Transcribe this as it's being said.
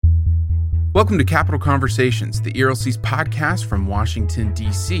Welcome to Capital Conversations, the ERLC's podcast from Washington,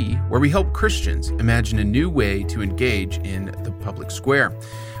 D.C., where we help Christians imagine a new way to engage in the public square.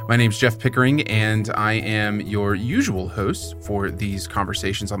 My name's Jeff Pickering, and I am your usual host for these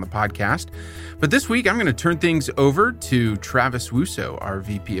conversations on the podcast. But this week, I'm going to turn things over to Travis Wuso, our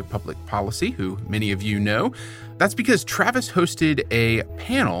VP of Public Policy, who many of you know. That's because Travis hosted a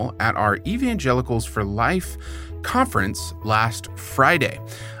panel at our Evangelicals for Life conference last Friday.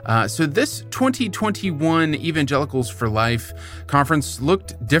 So this 2021 Evangelicals for Life conference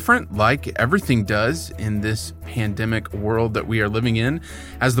looked different, like everything does in this pandemic world that we are living in.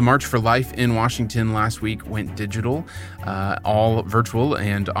 As the March for Life in Washington last week went digital, all virtual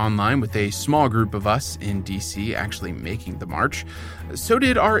and online, with a small group of us in DC actually making the march, so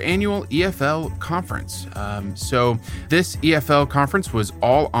did our annual EFL conference. So this EFL conference was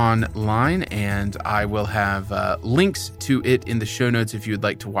all online, and I will have links to it in the show notes if you would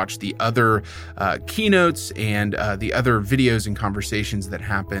like to watch the other keynotes and the other videos and conversations that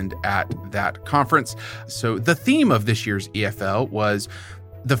happened at that conference. So the theme of this year's EFL was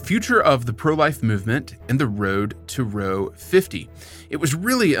the future of the pro-life movement and the road to Roe 50. It was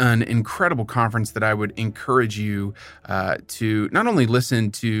really an incredible conference that I would encourage you to not only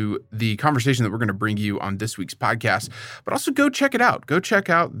listen to the conversation that we're going to bring you on this week's podcast, but also go check it out. Go check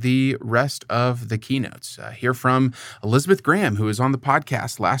out the rest of the keynotes. Hear from Elizabeth Graham, who was on the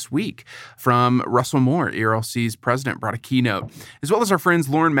podcast last week, from Russell Moore, ERLC's president, brought a keynote, as well as our friends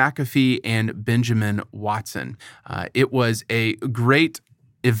Lauren McAfee and Benjamin Watson. It was a great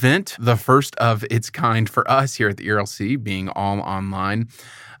event, the first of its kind for us here at the ERLC, being all online.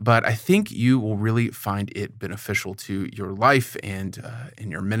 But I think you will really find it beneficial to your life and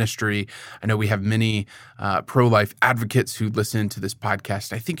in your ministry. I know we have many pro-life advocates who listen to this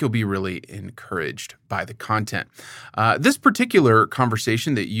podcast. I think you'll be really encouraged by the content. This particular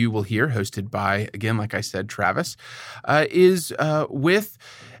conversation that you will hear, hosted by, again, like I said, Travis, is with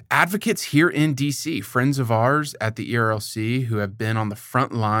advocates here in DC, friends of ours at the ERLC who have been on the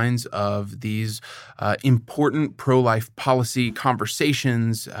front lines of these important pro-life policy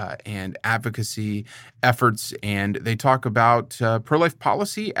conversations and advocacy efforts. And they talk about pro-life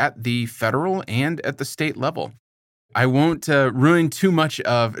policy at the federal and at the state level. I won't ruin too much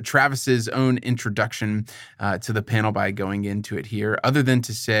of Travis's own introduction to the panel by going into it here, other than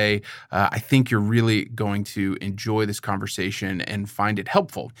to say I think you're really going to enjoy this conversation and find it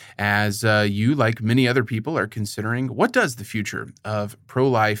helpful as you, like many other people, are considering what does the future of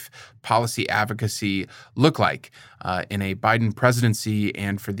pro-life policy advocacy look like in a Biden presidency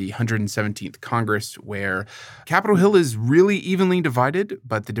and for the 117th Congress, where Capitol Hill is really evenly divided,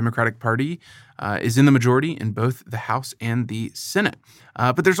 but the Democratic Party is in the majority in both the House and the Senate.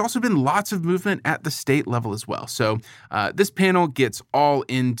 But there's also been lots of movement at the state level as well. So this panel gets all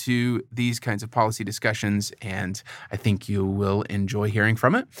into these kinds of policy discussions, and I think you will enjoy hearing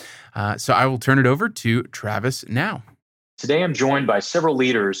from it. So I will turn it over to Travis now. Today, I'm joined by several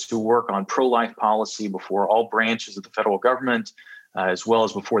leaders who work on pro-life policy before all branches of the federal government, as well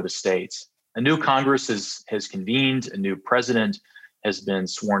as before the states. A new Congress has convened, a new president has been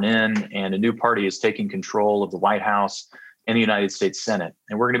sworn in, and a new party is taking control of the White House and the United States Senate.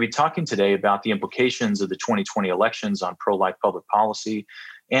 And we're going to be talking today about the implications of the 2020 elections on pro-life public policy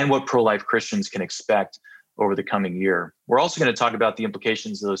and what pro-life Christians can expect over the coming year. We're also going to talk about the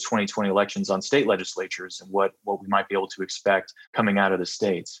implications of those 2020 elections on state legislatures and what we might be able to expect coming out of the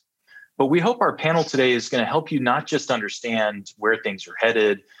states. But we hope our panel today is going to help you not just understand where things are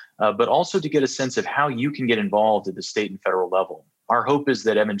headed, but also to get a sense of how you can get involved at the state and federal level. Our hope is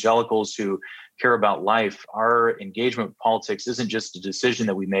that evangelicals who care about life, our engagement with politics isn't just a decision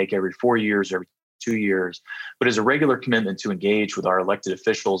that we make every 4 years, every 2 years, but is a regular commitment to engage with our elected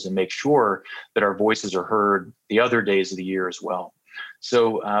officials and make sure that our voices are heard the other days of the year as well.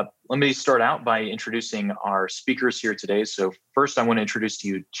 So let me start out by introducing our speakers here today. So first, I want to introduce to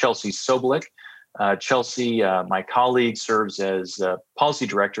you Chelsea Sobolik. Chelsea, my colleague, serves as policy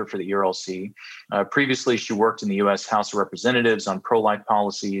director for the ERLC. Previously, she worked in the U.S. House of Representatives on pro-life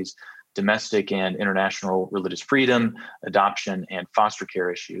policies, domestic and international religious freedom, adoption, and foster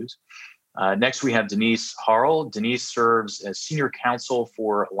care issues. Next, we have Denise Harrell. Denise serves as senior counsel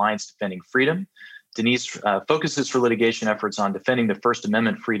for Alliance Defending Freedom. Denise focuses her litigation efforts on defending the First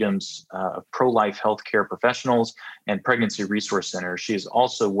Amendment freedoms of pro-life healthcare professionals and pregnancy resource centers. She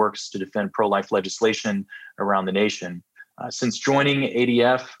also works to defend pro-life legislation around the nation. Since joining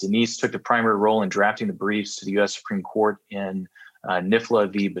ADF, Denise took the primary role in drafting the briefs to the U.S. Supreme Court in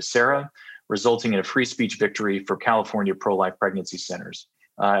NIFLA v. Becerra, resulting in a free speech victory for California pro-life pregnancy centers.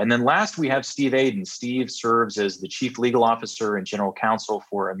 And then last, we have Steve Aden. Steve serves as the Chief Legal Officer and General Counsel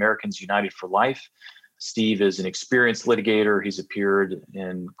for Americans United for Life. Steve is an experienced litigator. He's appeared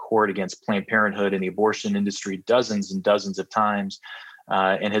in court against Planned Parenthood and the abortion industry dozens and dozens of times,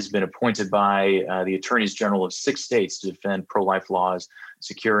 and has been appointed by the attorneys general of 6 states to defend pro-life laws,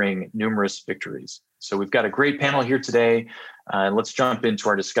 securing numerous victories. So we've got a great panel here today. Let's jump into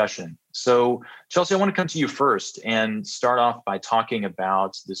our discussion. So Chelsea, I want to come to you first and start off by talking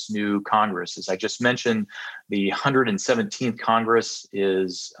about this new Congress. As I just mentioned, the 117th Congress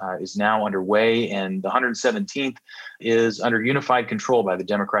is now underway, and the 117th is under unified control by the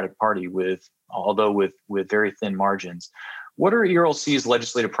Democratic Party, although with very thin margins. What are ERLC's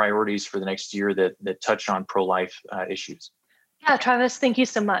legislative priorities for the next year that touch on pro-life issues? Yeah, Travis, thank you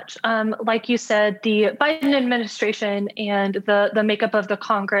so much. Like you said, the Biden administration and the makeup of the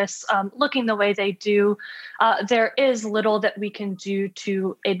Congress looking the way they do, there is little that we can do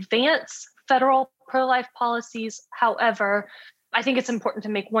to advance federal pro-life policies. However, I think it's important to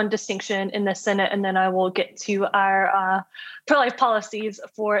make one distinction in the Senate, and then I will get to our pro-life policies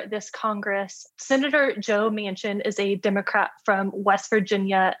for this Congress. Senator Joe Manchin is a Democrat from West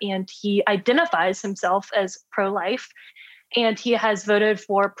Virginia, and he identifies himself as pro-life. And he has voted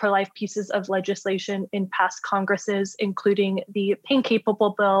for pro-life pieces of legislation in past Congresses, including the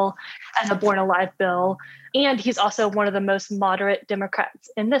pain-capable bill and the Born Alive bill. And he's also one of the most moderate Democrats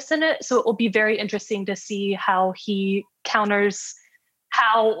in the Senate. So it will be very interesting to see how he counters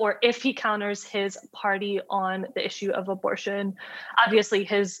or if he counters his party on the issue of abortion. Obviously,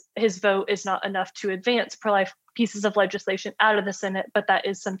 his vote is not enough to advance pro-life pieces of legislation out of the Senate, but that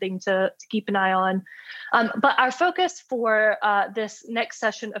is something to keep an eye on. But our focus for this next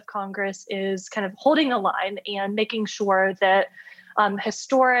session of Congress is kind of holding a line and making sure that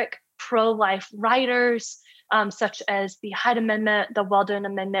historic pro-life writers, such as the Hyde Amendment, the Weldon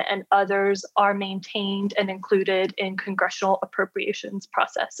Amendment, and others are maintained and included in congressional appropriations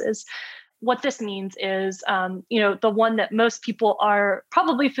processes. What this means is, the one that most people are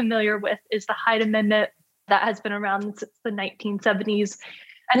probably familiar with is the Hyde Amendment that has been around since the 1970s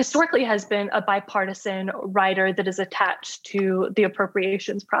and historically has been a bipartisan rider that is attached to the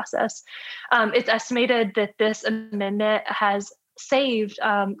appropriations process. It's estimated that this amendment has saved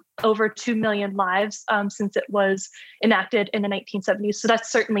over 2 million lives since it was enacted in the 1970s. So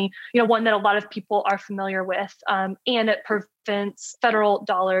that's certainly, one that a lot of people are familiar with, and it prevents federal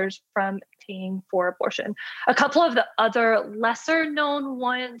dollars from paying for abortion. A couple of the other lesser known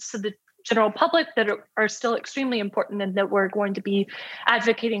ones to the general public that are still extremely important and that we're going to be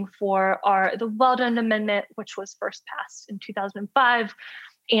advocating for are the Weldon Amendment, which was first passed in 2005.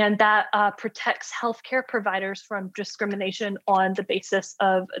 And that protects healthcare providers from discrimination on the basis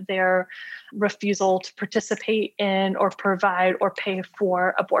of their refusal to participate in or provide or pay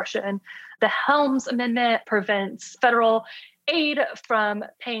for abortion. The Helms Amendment prevents federal aid from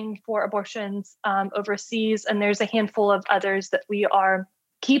paying for abortions overseas. And there's a handful of others that we are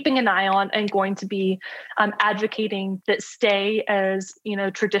keeping an eye on and going to be advocating that stay as,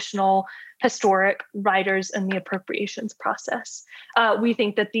 traditional historic riders in the appropriations process. We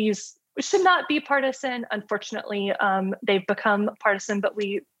think that these should not be partisan. Unfortunately, they've become partisan, but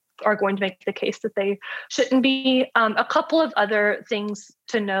we are going to make the case that they shouldn't be. A couple of other things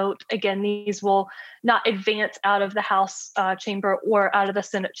to note. Again, these will not advance out of the House chamber or out of the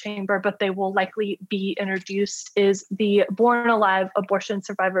Senate chamber, but they will likely be introduced, is the Born Alive Abortion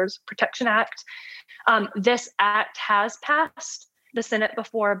Survivors Protection Act. This act has passed the Senate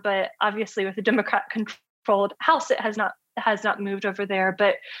before, but obviously with the Democrat-controlled House, it has not moved over there.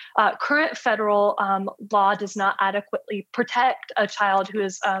 But current federal law does not adequately protect a child who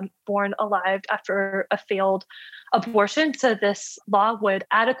is born alive after a failed abortion. So this law would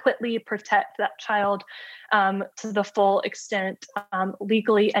adequately protect that child to the full extent,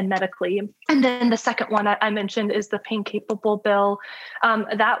 legally and medically. And then the second one I mentioned is the pain-capable bill.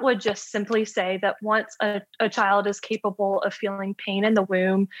 That would just simply say that once a child is capable of feeling pain in the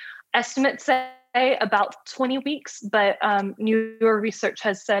womb, estimates say about 20 weeks, but newer research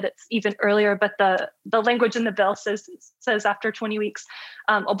has said it's even earlier. But the language in the bill says after 20 weeks,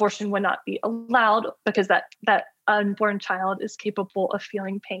 abortion would not be allowed because that unborn child is capable of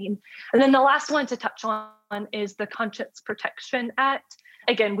feeling pain. And then the last one to touch on is the Conscience Protection Act.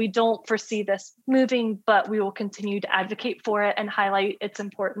 Again, we don't foresee this moving, but we will continue to advocate for it and highlight its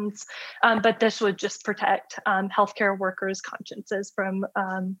importance. But this would just protect healthcare workers' consciences from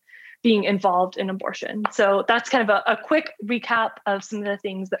being involved in abortion. So that's kind of a quick recap of some of the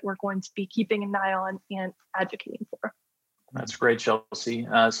things that we're going to be keeping an eye on and advocating for. That's great, Chelsea.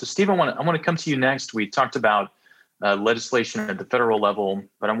 So Steve, I want to come to you next. We talked about legislation at the federal level,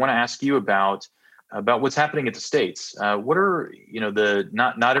 but I want to ask you about what's happening at the states. What are,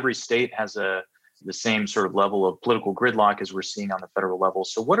 not every state has the same sort of level of political gridlock as we're seeing on the federal level.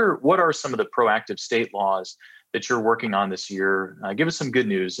 So what are some of the proactive state laws that you're working on this year? Give us some good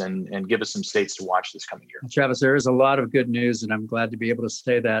news and give us some states to watch this coming year. Travis, there is a lot of good news, and I'm glad to be able to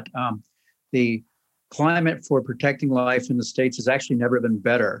say that. The climate for protecting life in the states has actually never been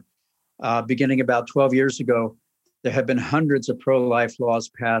better. Beginning about 12 years ago, there have been hundreds of pro-life laws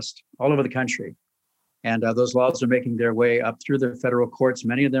passed all over the country. And those laws are making their way up through the federal courts.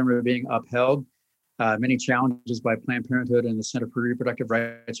 Many of them are being upheld. Many challenges by Planned Parenthood and the Center for Reproductive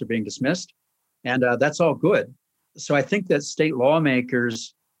Rights are being dismissed. And that's all good. So I think that state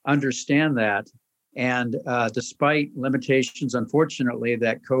lawmakers understand that. And despite limitations, unfortunately,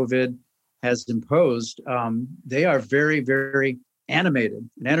 that COVID has imposed, they are very, very animated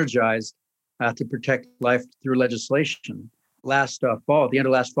and energized to protect life through legislation. Last fall, at the end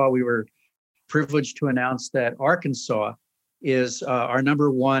of last fall, we were privileged to announce that Arkansas is our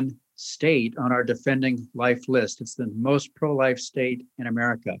number one state on our Defending Life list. It's the most pro-life state in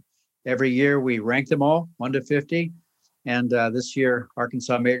America. Every year we rank them all, 1 to 50. And this year,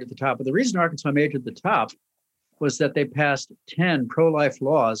 Arkansas made it at the top. But the reason Arkansas made it at the top was that they passed 10 pro-life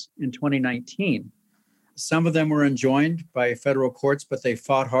laws in 2019. Some of them were enjoined by federal courts, but they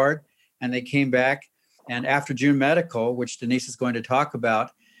fought hard and they came back. And after June Medical, which Denise is going to talk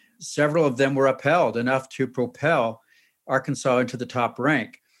about, several of them were upheld, enough to propel Arkansas into the top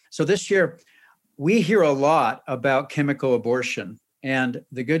rank. So this year, we hear a lot about chemical abortion. And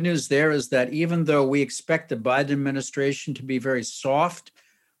the good news there is that even though we expect the Biden administration to be very soft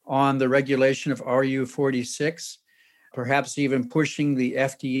on the regulation of RU46, perhaps even pushing the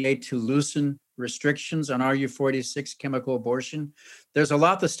FDA to loosen restrictions on RU46 chemical abortion, there's a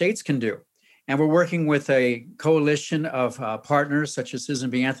lot the states can do. And we're working with a coalition of partners such as Susan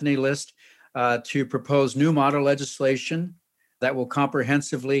B. Anthony List to propose new model legislation that will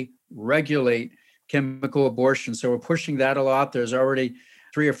comprehensively regulate chemical abortion. So we're pushing that a lot. There's already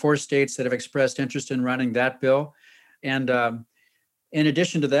 3 or 4 states that have expressed interest in running that bill. And in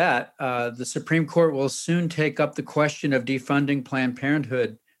addition to that, the Supreme Court will soon take up the question of defunding Planned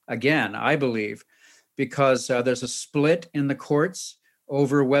Parenthood again, I believe, because there's a split in the courts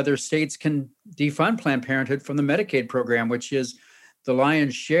over whether states can defund Planned Parenthood from the Medicaid program, which is the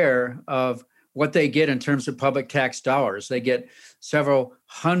lion's share of what they get in terms of public tax dollars. They get several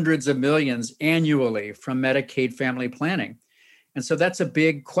hundreds of millions annually from Medicaid family planning. And so that's a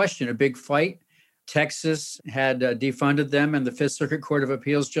big question, a big fight. Texas had defunded them, and the Fifth Circuit Court of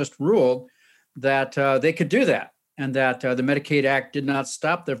Appeals just ruled that they could do that, and that the Medicaid Act did not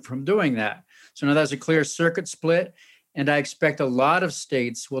stop them from doing that. So now there's a clear circuit split, and I expect a lot of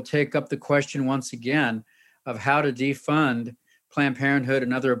states will take up the question once again of how to defund Planned Parenthood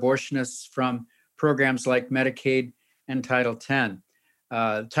and other abortionists from programs like Medicaid and Title X.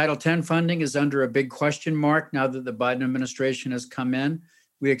 Title X funding is under a big question mark now that the Biden administration has come in.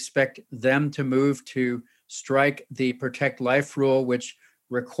 We expect them to move to strike the Protect Life rule, which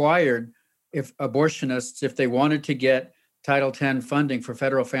required if abortionists, if they wanted to get Title X funding for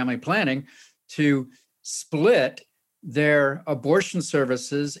federal family planning, to split their abortion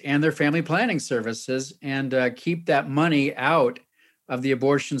services and their family planning services and keep that money out of the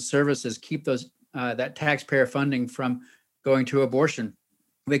abortion services, keep those that taxpayer funding from going to abortion.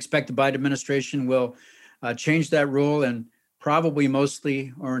 We expect the Biden administration will change that rule and probably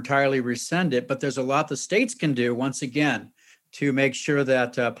mostly or entirely rescind it, but there's a lot the states can do, once again, to make sure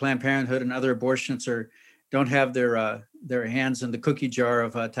that Planned Parenthood and other abortionists don't have their hands in the cookie jar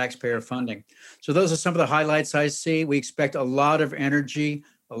of taxpayer funding. So those are some of the highlights I see. We expect a lot of energy,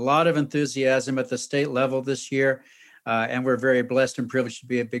 a lot of enthusiasm at the state level this year, and we're very blessed and privileged to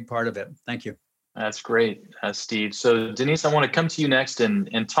be a big part of it. Thank you. That's great, Steve. So Denise, I want to come to you next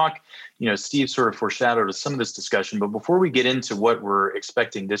and talk, Steve sort of foreshadowed some of this discussion, but before we get into what we're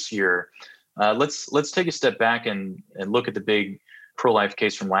expecting this year, let's take a step back and look at the big pro-life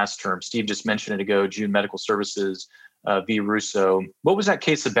case from last term. Steve just mentioned it ago, June Medical Services v. Russo. What was that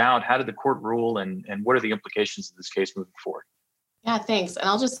case about? How did the court rule, and what are the implications of this case moving forward? Yeah, thanks. And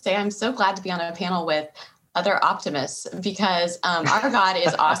I'll just say I'm so glad to be on a panel with other optimists because our God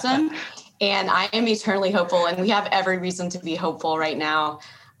is awesome. And I am eternally hopeful, and we have every reason to be hopeful right now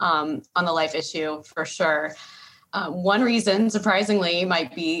on the life issue for sure. One reason, surprisingly,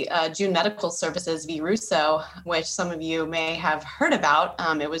 might be June Medical Services v. Russo, which some of you may have heard about.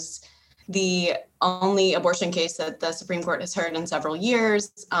 It was the only abortion case that the Supreme Court has heard in several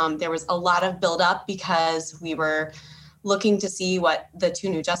years. There was a lot of buildup because we were looking to see what the two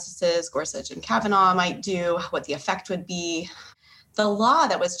new justices, Gorsuch and Kavanaugh, might do, what the effect would be. The law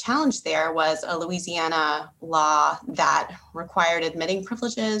that was challenged there was a Louisiana law that required admitting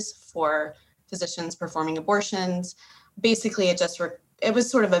privileges for physicians performing abortions. Basically, it was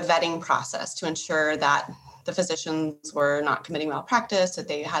sort of a vetting process to ensure that the physicians were not committing malpractice, that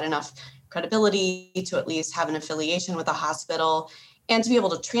they had enough credibility to at least have an affiliation with a hospital, and to be able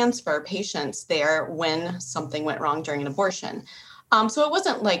to transfer patients there when something went wrong during an abortion. So it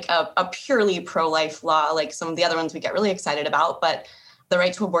wasn't like a purely pro-life law like some of the other ones we get really excited about, but the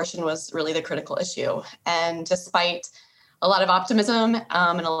right to abortion was really the critical issue. And despite a lot of optimism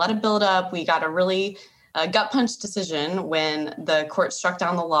and a lot of buildup, we got a really gut punch decision when the court struck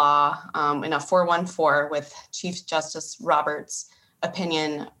down the law in a 4-1-4 with Chief Justice Roberts'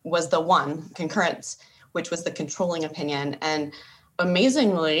 opinion was the one, concurrence, which was the controlling opinion. And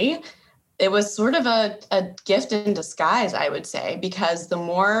amazingly, it was sort of a gift in disguise, I would say, because the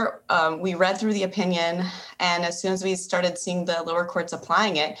more we read through the opinion, and as soon as we started seeing the lower courts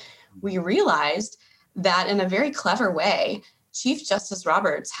applying it, we realized that in a very clever way, Chief Justice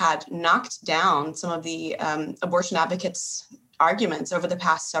Roberts had knocked down some of the abortion advocates' arguments over the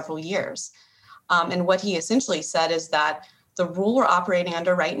past several years. And what he essentially said is that the rule we're operating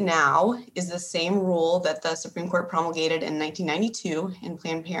under right now is the same rule that the Supreme Court promulgated in 1992 in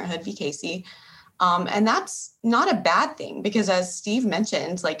Planned Parenthood v. Casey. And that's not a bad thing because, as Steve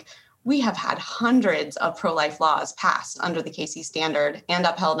mentioned, we have had hundreds of pro-life laws passed under the Casey standard and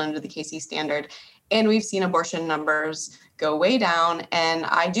upheld under the Casey standard. And we've seen abortion numbers go way down. And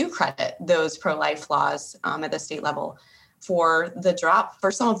I do credit those pro-life laws at the state level for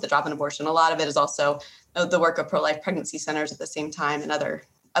some of the drop in abortion. A lot of it is also the work of pro-life pregnancy centers at the same time and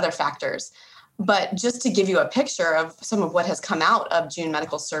other factors. But just to give you a picture of some of what has come out of June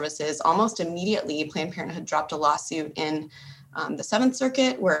Medical Services, almost immediately Planned Parenthood dropped a lawsuit in the Seventh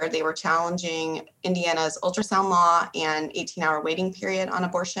Circuit where they were challenging Indiana's ultrasound law and 18-hour waiting period on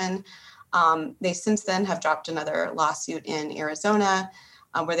abortion. They since then have dropped another lawsuit in Arizona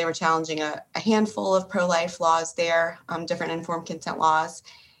where they were challenging a handful of pro-life laws there, different informed consent laws.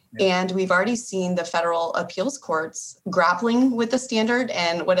 And we've already seen the federal appeals courts grappling with the standard.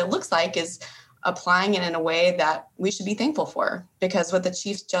 And what it looks like is applying it in a way that we should be thankful for. Because what the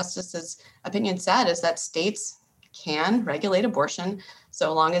Chief Justice's opinion said is that states can regulate abortion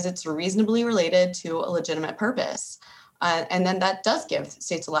so long as it's reasonably related to a legitimate purpose. And then that does give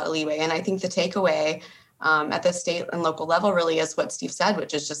states a lot of leeway. And I think the takeaway at the state and local level really is what Steve said,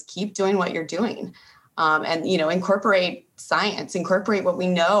 which is just keep doing what you're doing. And, incorporate science, incorporate what we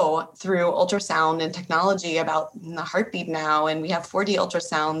know through ultrasound and technology about the heartbeat now. And we have 4D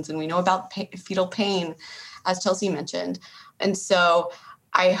ultrasounds and we know about fetal pain, as Chelsea mentioned. And so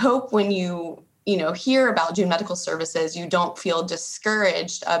I hope when you hear about June Medical Services, you don't feel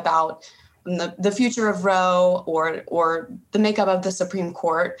discouraged about the future of Roe or the makeup of the Supreme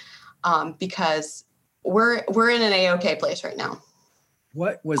Court, because we're in an A-OK place right now.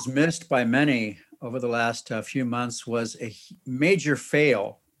 What was missed by many over the last few months was a major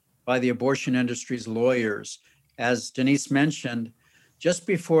fail by the abortion industry's lawyers. As Denise mentioned, just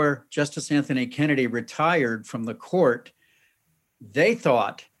before Justice Anthony Kennedy retired from the court, they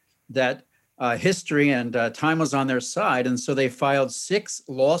thought that history and time was on their side. And so they filed 6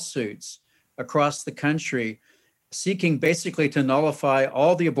 lawsuits across the country seeking basically to nullify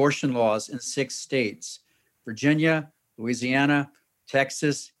all the abortion laws in 6 states: Virginia, Louisiana,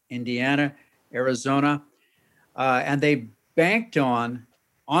 Texas, Indiana, Arizona. And they banked on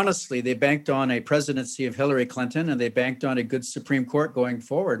a presidency of Hillary Clinton, and they banked on a good Supreme Court going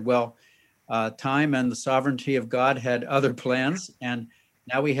forward. Well, time and the sovereignty of God had other plans. And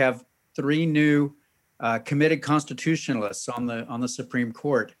now we have 3 new committed constitutionalists on the Supreme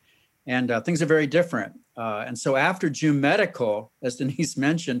Court. And things are very different. And so after June Medical, as Denise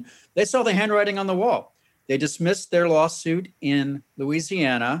mentioned, they saw the handwriting on the wall. They dismissed their lawsuit in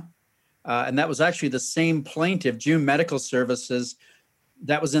Louisiana. And that was actually the same plaintiff, June Medical Services,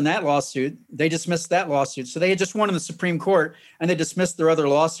 that was in that lawsuit. They dismissed that lawsuit. So they had just won in the Supreme Court and they dismissed their other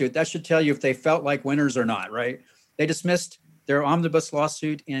lawsuit. That should tell you if they felt like winners or not, right? They dismissed their omnibus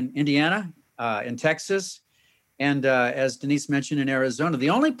lawsuit in Indiana, in Texas, and as Denise mentioned, in Arizona. The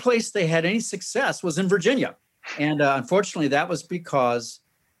only place they had any success was in Virginia. And unfortunately, that was because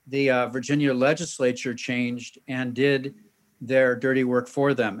the Virginia legislature changed and did their dirty work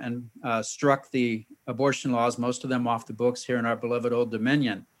for them and struck the abortion laws, most of them off the books here in our beloved Old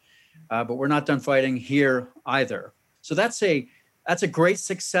Dominion. But we're not done fighting here either. So that's a great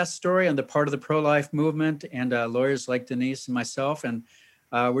success story on the part of the pro-life movement and lawyers like Denise and myself. And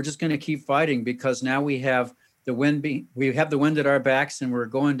we're just going to keep fighting because now we have we have the wind at our backs and we're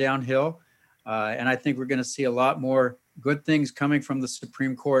going downhill. And I think we're going to see a lot more good things coming from the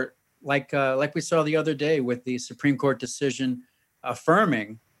Supreme Court, like we saw the other day with the Supreme Court decision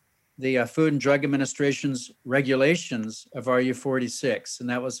affirming the Food and Drug Administration's regulations of RU46. And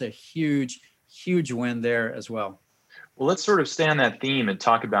that was a huge, huge win there as well. Well, let's sort of stay on that theme and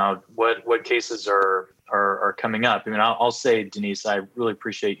talk about what cases are coming up. I mean, I'll say, Denise, I really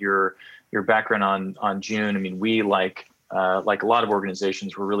appreciate your background on June. I mean, we like a lot of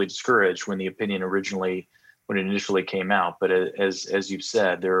organizations were really discouraged when the opinion when it initially came out. But as you've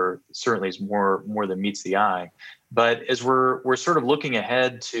said, there certainly is more than meets the eye. But as we're sort of looking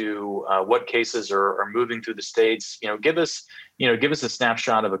ahead to what cases are moving through the states, give us a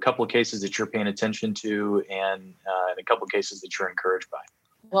snapshot of a couple of cases that you're paying attention to and a couple of cases that you're encouraged by.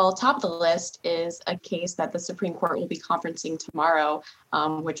 Well, top of the list is a case that the Supreme Court will be conferencing tomorrow,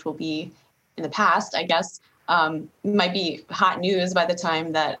 which will be in the past, I guess, might be hot news by the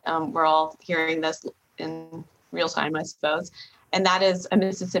time that we're all hearing this in real time, I suppose. And that is a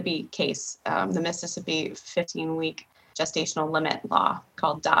Mississippi case, the Mississippi 15-week gestational limit law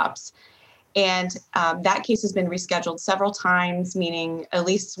called Dobbs. And that case has been rescheduled several times, meaning at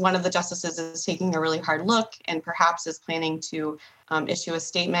least one of the justices is taking a really hard look and perhaps is planning to issue a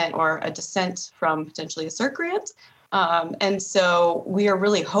statement or a dissent from potentially a cert grant. And so we are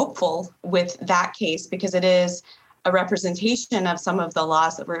really hopeful with that case because it is a representation of some of the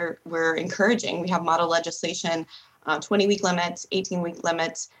laws that we're encouraging. We have model legislation, 20-week limits, 18-week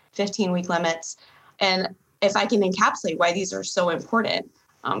limits, 15-week limits. And if I can encapsulate why these are so important,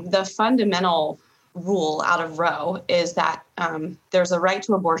 the fundamental rule out of Roe is that there's a right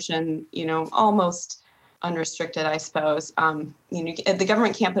to abortion, almost unrestricted, I suppose. The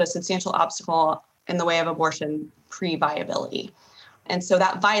government can't put a substantial obstacle in the way of abortion pre-viability. And so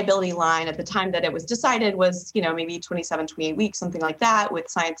that viability line at the time that it was decided was, maybe 27, 28 weeks, something like that. With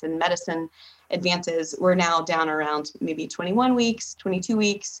science and medicine advances, we're now down around maybe 21 weeks, 22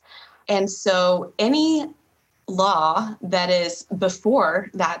 weeks. And so any law that is before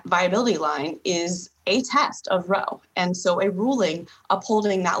that viability line is a test of Roe. And so a ruling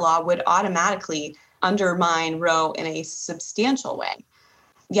upholding that law would automatically undermine Roe in a substantial way.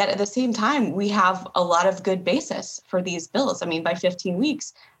 Yet at the same time, we have a lot of good basis for these bills. I mean, by 15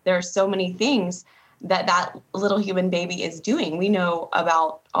 weeks, there are so many things that little human baby is doing. We know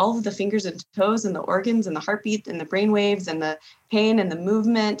about all of the fingers and toes and the organs and the heartbeat and the brain waves and the pain and the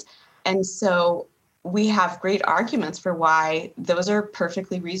movement. And so we have great arguments for why those are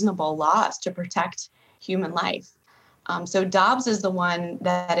perfectly reasonable laws to protect human life. So Dobbs is the one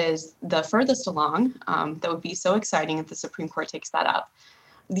that is the furthest along. That would be so exciting if the Supreme Court takes that up.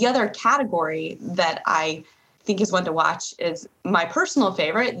 The other category that I think is one to watch is my personal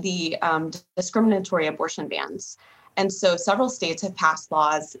favorite, the discriminatory abortion bans. And so several states have passed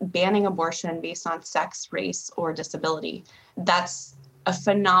laws banning abortion based on sex, race, or disability. That's a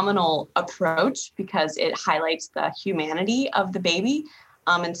phenomenal approach because it highlights the humanity of the baby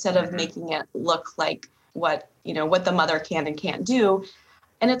instead of making it look like what the mother can and can't do.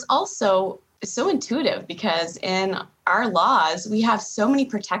 And it's also so intuitive because in our laws, we have so many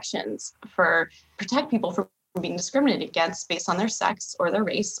protections protect people from being discriminated against based on their sex or their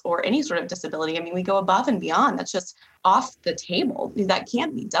race or any sort of disability. I mean, we go above and beyond. That's just off the table. That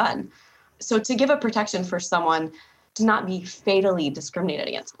can't be done. So to give a protection for someone to not be fatally discriminated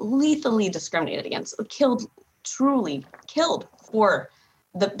against, lethally discriminated against, truly killed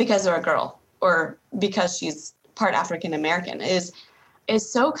because they're a girl or because she's part African American is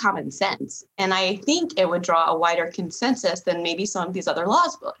so common sense. And I think it would draw a wider consensus than maybe some of these other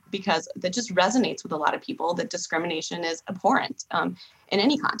laws would, because that just resonates with a lot of people that discrimination is abhorrent in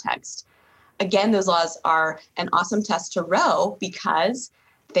any context. Again, those laws are an awesome test to Roe because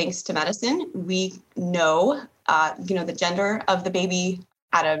thanks to medicine, we know, the gender of the baby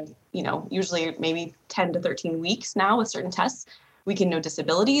at usually maybe 10 to 13 weeks now with certain tests. We can know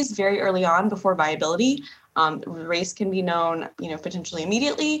disabilities very early on before viability. Race can be known, potentially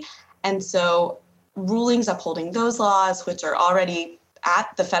immediately. And so rulings upholding those laws, which are already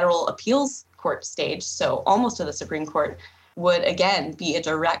at the federal appeals court stage, so almost to the Supreme Court, would again be a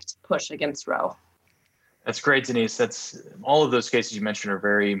direct push against Roe. That's great, Denise. That's all of those cases you mentioned are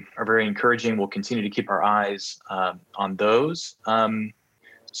very encouraging. We'll continue to keep our eyes on those.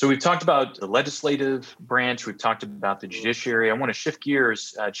 So we've talked about the legislative branch. We've talked about the judiciary. I want to shift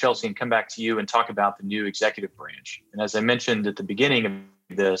gears, Chelsea, and come back to you and talk about the new executive branch. And as I mentioned at the beginning of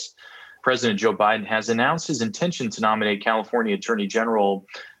this, President Joe Biden has announced his intention to nominate California Attorney General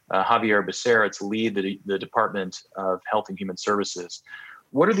Xavier Becerra to lead the Department of Health and Human Services.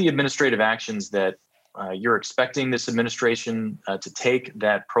 What are the administrative actions that you're expecting this administration to take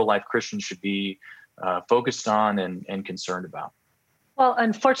that pro-life Christians should be focused on and concerned about? Well,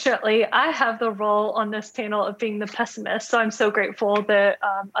 unfortunately, I have the role on this panel of being the pessimist, so I'm so grateful that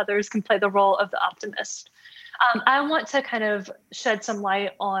others can play the role of the optimist. I want to kind of shed some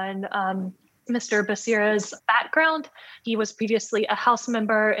light on Mr. Becerra's background. He was previously a House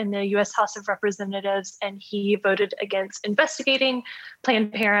member in the U.S. House of Representatives, and he voted against investigating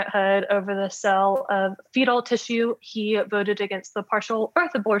Planned Parenthood over the sale of fetal tissue. He voted against the partial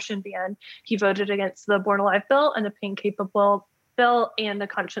birth abortion ban. He voted against the Born Alive bill and the Pain Capable bill and the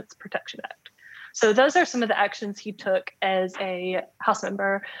Conscience Protection Act. So those are some of the actions he took as a House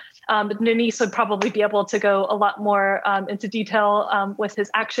member. Denise would probably be able to go a lot more into detail with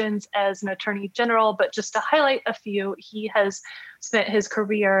his actions as an attorney general, but just to highlight a few, he has spent his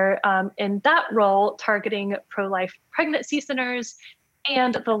career in that role targeting pro-life pregnancy centers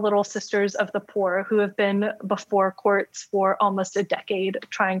and the Little Sisters of the Poor, who have been before courts for almost a decade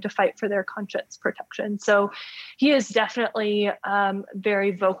trying to fight for their conscience protection. So he is definitely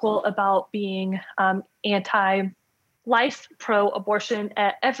very vocal about being anti-life, pro-abortion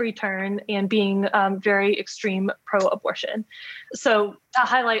at every turn, and being very extreme pro-abortion. So to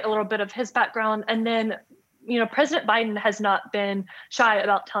highlight a little bit of his background, and then President Biden has not been shy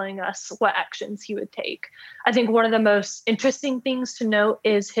about telling us what actions he would take. I think one of the most interesting things to note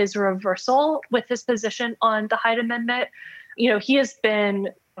is his reversal with his position on the Hyde Amendment. He has been,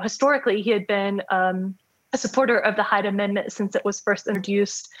 historically, he had been a supporter of the Hyde Amendment since it was first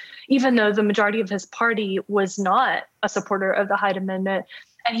introduced, even though the majority of his party was not a supporter of the Hyde Amendment.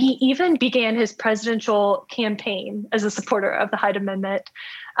 And he even began his presidential campaign as a supporter of the Hyde Amendment.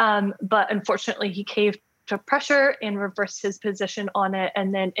 But unfortunately, he caved to pressure and reversed his position on it.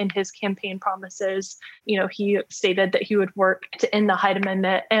 And then in his campaign promises, he stated that he would work to end the Hyde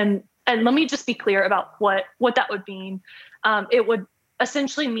Amendment. And let me just be clear about what that would mean. It would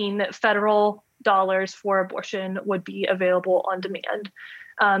essentially mean that federal dollars for abortion would be available on demand.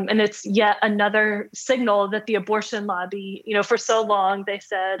 And it's yet another signal that the abortion lobby, for so long, they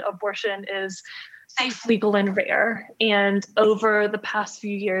said abortion is safe, legal, and rare. And over the past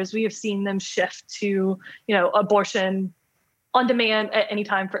few years, we have seen them shift to, abortion on demand at any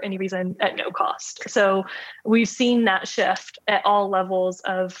time for any reason at no cost. So we've seen that shift at all levels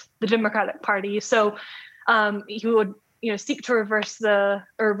of the Democratic Party. So he would, seek to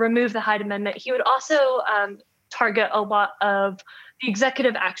remove the Hyde Amendment. He would also target a lot of the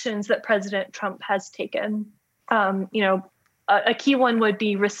executive actions that President Trump has taken. A key one would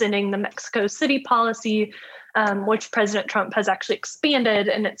be rescinding the Mexico City policy, which President Trump has actually expanded,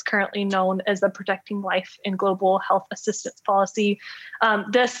 and it's currently known as the Protecting Life and Global Health Assistance Policy.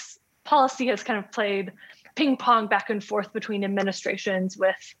 This policy has kind of played ping pong back and forth between administrations.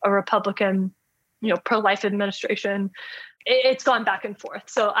 With a Republican, pro-life administration, it's gone back and forth.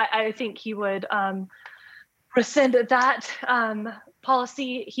 So I think he would rescind that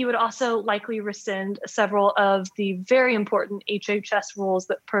policy. He would also likely rescind several of the very important HHS rules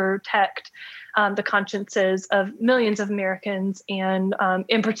that protect the consciences of millions of Americans and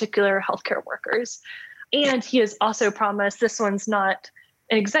in particular healthcare workers. And he has also promised, this one's not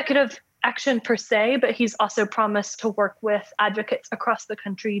an executive action per se, but he's also promised to work with advocates across the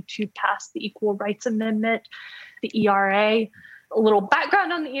country to pass the Equal Rights Amendment, the ERA. A little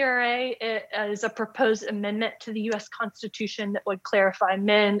background on the ERA: it is a proposed amendment to the U.S. Constitution that would clarify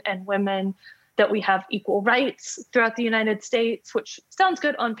men and women that we have equal rights throughout the United States, which sounds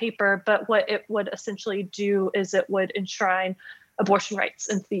good on paper, but what it would essentially do is it would enshrine abortion rights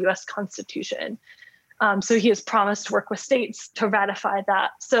into the U.S. Constitution. So he has promised to work with states to ratify that.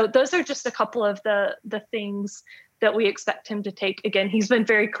 So those are just a couple of the things that we expect him to take. Again, he's been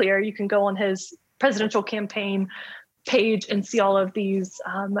very clear. You can go on his presidential campaign page and see all of these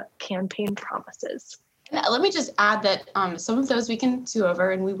campaign promises. Let me just add that some of those we can do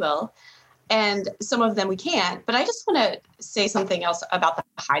over, and we will, and some of them we can't. But I just want to say something else about the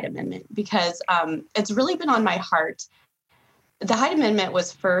Hyde Amendment, because it's really been on my heart. The Hyde Amendment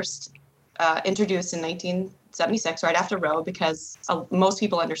was first introduced in 1976, right after Roe, because most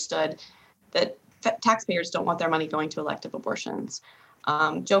people understood that taxpayers don't want their money going to elective abortions.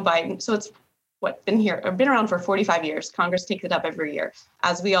 Joe Biden, so it's been around for 45 years. Congress takes it up every year.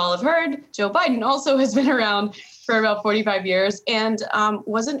 As we all have heard, Joe Biden also has been around for about 45 years and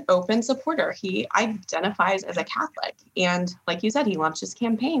was an open supporter. He identifies as a Catholic. And like you said, he launched his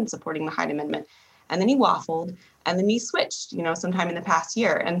campaign supporting the Hyde Amendment. And then he waffled, and then he switched, sometime in the past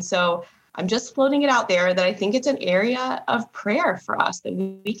year. And so I'm just floating it out there that I think it's an area of prayer for us, that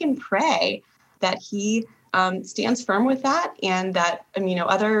we can pray that he stands firm with that, and that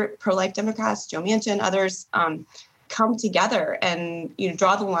other pro-life Democrats, Joe Manchin, others come together and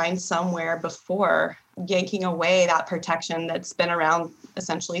draw the line somewhere before yanking away that protection that's been around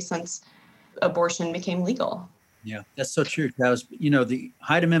essentially since abortion became legal. Yeah, that's so true. That was, the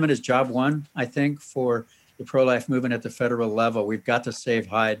Hyde Amendment is job one, I think, for the pro-life movement at the federal level. We've got to save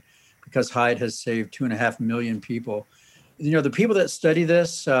Hyde because Hyde has saved 2.5 million people. The people that study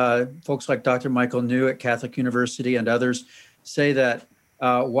this, folks like Dr. Michael New at Catholic University and others, say that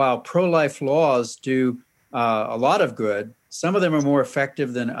while pro-life laws do a lot of good, some of them are more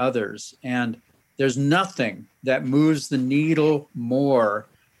effective than others. And there's nothing that moves the needle more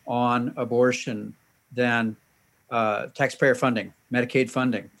on abortion than taxpayer funding, Medicaid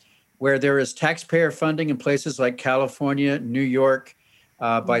funding. Where there is taxpayer funding in places like California, New York,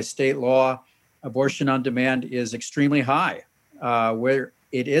 by state law, abortion on demand is extremely high. Where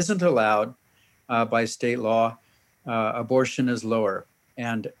it isn't allowed by state law, abortion is lower.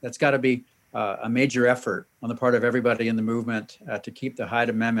 And that's got to be a major effort on the part of everybody in the movement to keep the Hyde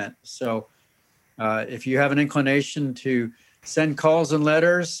Amendment. So if you have an inclination to send calls and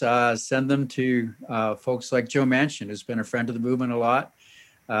letters, send them to folks like Joe Manchin, who's been a friend of the movement a lot,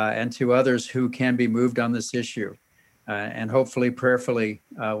 and to others who can be moved on this issue. And hopefully, prayerfully,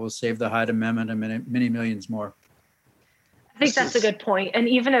 we'll save the Hyde Amendment and many millions more. I think that's a good point. And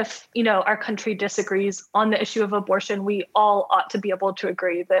even if, our country disagrees on the issue of abortion, we all ought to be able to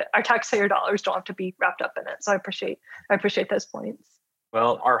agree that our taxpayer dollars don't have to be wrapped up in it. So I appreciate those points.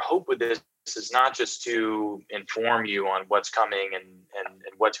 Well, our hope with this is not just to inform you on what's coming and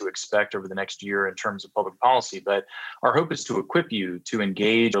what to expect over the next year in terms of public policy, but our hope is to equip you to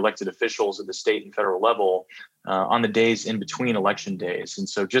engage elected officials at the state and federal level on the days in between election days. And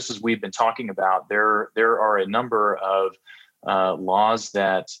so just as we've been talking about, there are a number of laws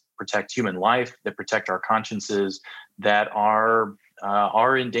that protect human life, that protect our consciences, that are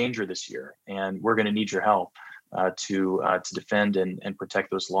in danger this year. And we're going to need your help to defend and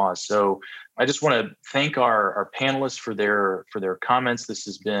protect those laws. So I just want to thank our panelists for their comments. This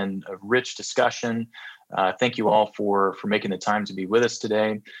has been a rich discussion. Thank you all for making the time to be with us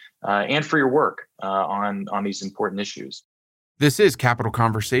today and for your work on these important issues. This is Capital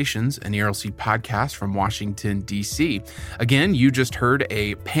Conversations, an ERLC podcast from Washington, D.C. Again, you just heard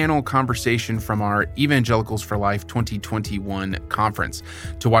a panel conversation from our Evangelicals for Life 2021 conference.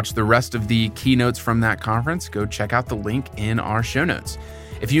 To watch the rest of the keynotes from that conference, go check out the link in our show notes.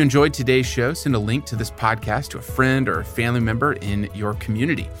 If you enjoyed today's show, send a link to this podcast to a friend or a family member in your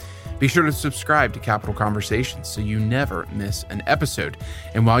community. Be sure to subscribe to Capital Conversations so you never miss an episode.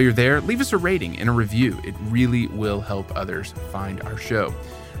 And while you're there, leave us a rating and a review. It really will help others find our show.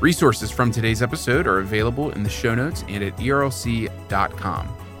 Resources from today's episode are available in the show notes and at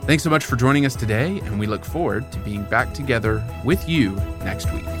ERLC.com. Thanks so much for joining us today, and we look forward to being back together with you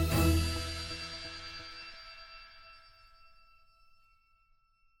next week.